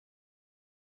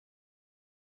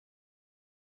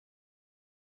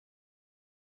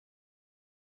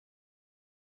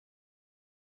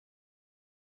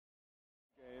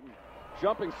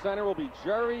Jumping center will be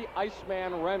Jerry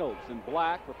Iceman Reynolds in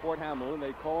black for Fort Hamilton.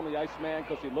 They call him the Iceman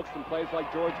because he looks and plays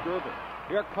like George Gervin.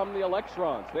 Here come the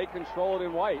Electrons. They control it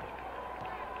in white.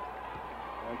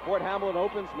 And Fort Hamilton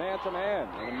opens man to man.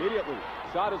 And immediately,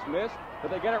 shot is missed,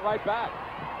 but they get it right back.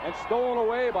 And stolen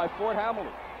away by Fort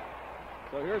Hamilton.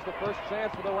 So here's the first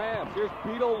chance for the Rams. Here's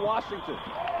Beetle Washington.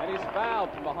 And he's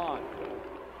fouled from behind.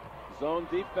 Zone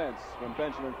defense from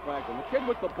Benjamin Franklin. The kid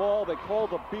with the ball they call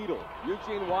the Beetle.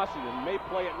 Eugene Washington may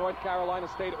play at North Carolina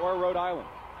State or Rhode Island.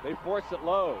 They force it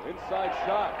low. Inside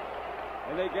shot.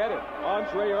 And they get it.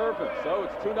 Andre Irvin. So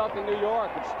it's 2-0 New York.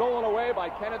 It's stolen away by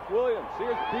Kenneth Williams.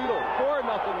 Here's Beetle.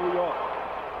 4-0 New York.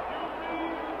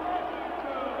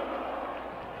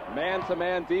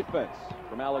 Man-to-man defense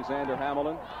from Alexander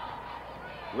Hamilton.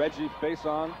 Reggie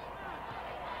face-on.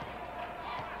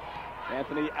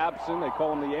 Anthony Abson, they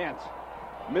call him the Ant,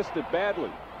 missed it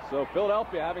badly. So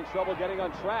Philadelphia having trouble getting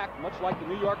on track, much like the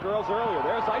New York girls earlier.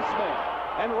 There's Iceman,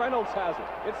 and Reynolds has it.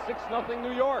 It's 6-0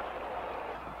 New York.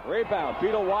 Rebound,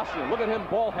 Beetle Washington. Look at him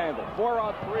ball handle.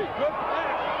 4-on-3. Good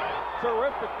pass.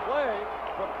 Terrific play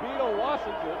from Beetle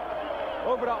Washington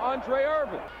over to Andre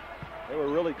Irvin. They were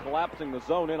really collapsing the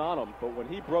zone in on him, but when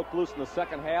he broke loose in the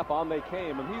second half, on they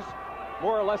came, and he's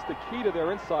more or less the key to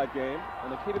their inside game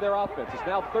and the key to their offense. It's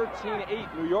now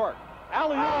 13-8 New York.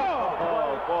 Alley-oop.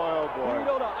 Oh, boy, oh, boy.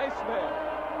 Beetle to Iceman.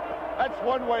 That's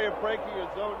one way of breaking a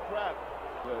zone trap.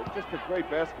 Just a great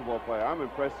basketball player. I'm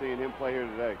impressed seeing him play here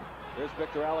today. There's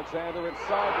Victor Alexander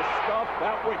inside the stuff.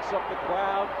 That wakes up the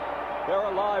crowd. They're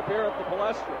alive here at the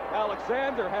Palestra.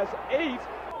 Alexander has 8.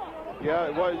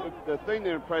 Yeah, well, the thing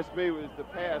that impressed me was the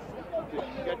pass to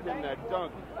get in that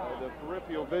dunk, the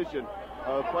peripheral vision.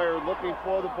 A player looking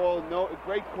for the ball,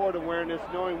 great court awareness,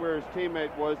 knowing where his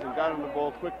teammate was, and got on the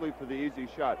ball quickly for the easy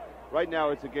shot. Right now,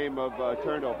 it's a game of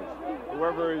turnovers.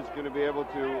 Whoever is going to be able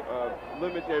to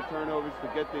limit their turnovers to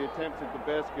get the attempts at the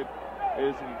basket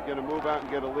is going to move out and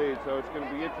get a lead. So it's going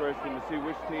to be interesting to see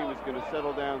which team is going to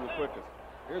settle down the quickest.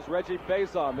 Here's Reggie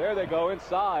Faison. There they go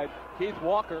inside. Keith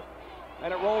Walker.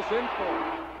 And it rolls in for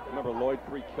him. Remember Lloyd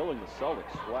 3 killing the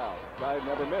Celtics. Wow, guy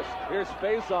never missed. Here's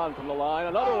Faison from the line.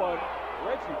 Another one.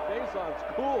 Reggie Faison's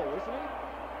cool, isn't he?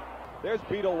 There's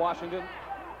Beetle Washington,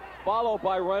 followed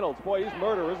by Reynolds. Boy, he's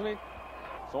murder, isn't he?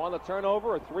 So on the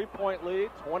turnover, a 3-point lead.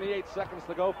 28 seconds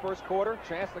to go first quarter.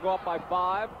 Chance to go up by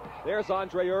 5. There's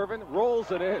Andre Irvin.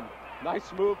 Rolls it in.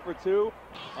 Nice move for 2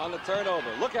 on the turnover.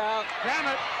 Look out. Damn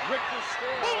it. Richter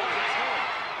scores.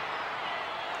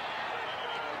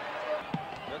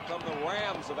 Here come the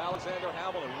Rams of Alexander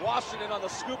Hamilton. Washington on the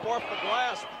scoop off the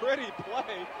glass. Pretty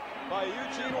play by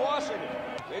Eugene Washington.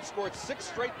 They've scored 6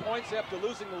 straight points after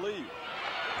losing the lead.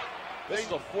 This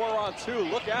is a 4-on-2.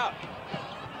 Look out.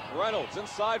 Reynolds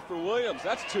inside for Williams.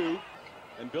 That's 2.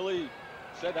 And Billy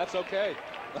said that's okay.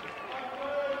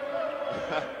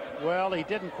 Well, he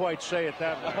didn't quite say it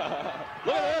that way.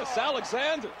 Look at this.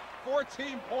 Alexander.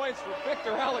 14 points for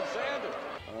Victor Alexander.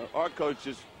 Our coach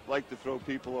just like to throw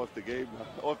people off the game,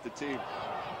 off the team.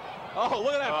 Oh,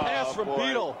 look at that pass from boy.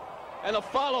 Beetle. And a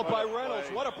follow by Reynolds.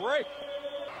 Play. What a break.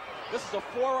 This is a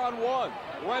 4-on-1.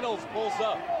 Reynolds pulls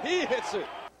up. He hits it.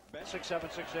 6'7",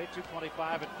 6'8",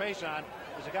 225 at Faison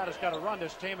is a guy that's got to run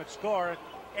this team and score.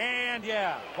 And,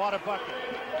 yeah, bought a bucket.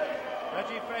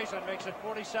 Reggie Faison makes it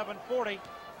 47-40.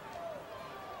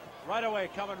 Right away,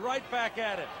 coming right back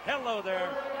at it. Hello there.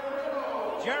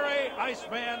 Jerry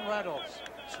Iceman Reynolds.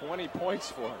 20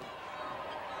 points for him.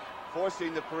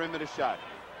 Forcing the perimeter shot.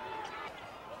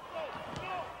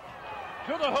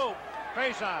 To the hoop.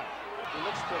 Faison. He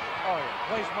looks to... Oh, yeah.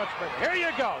 Plays much better. Here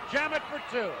you go. Jam it for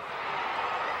 2.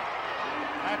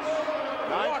 That's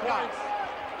 9 points.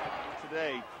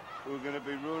 Today, we're going to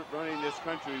be running this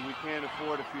country. We can't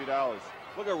afford a few dollars.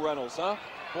 Look at Reynolds, huh?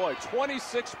 Boy,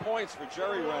 26 points for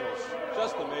Jerry Reynolds.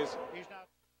 Just amazing. He's not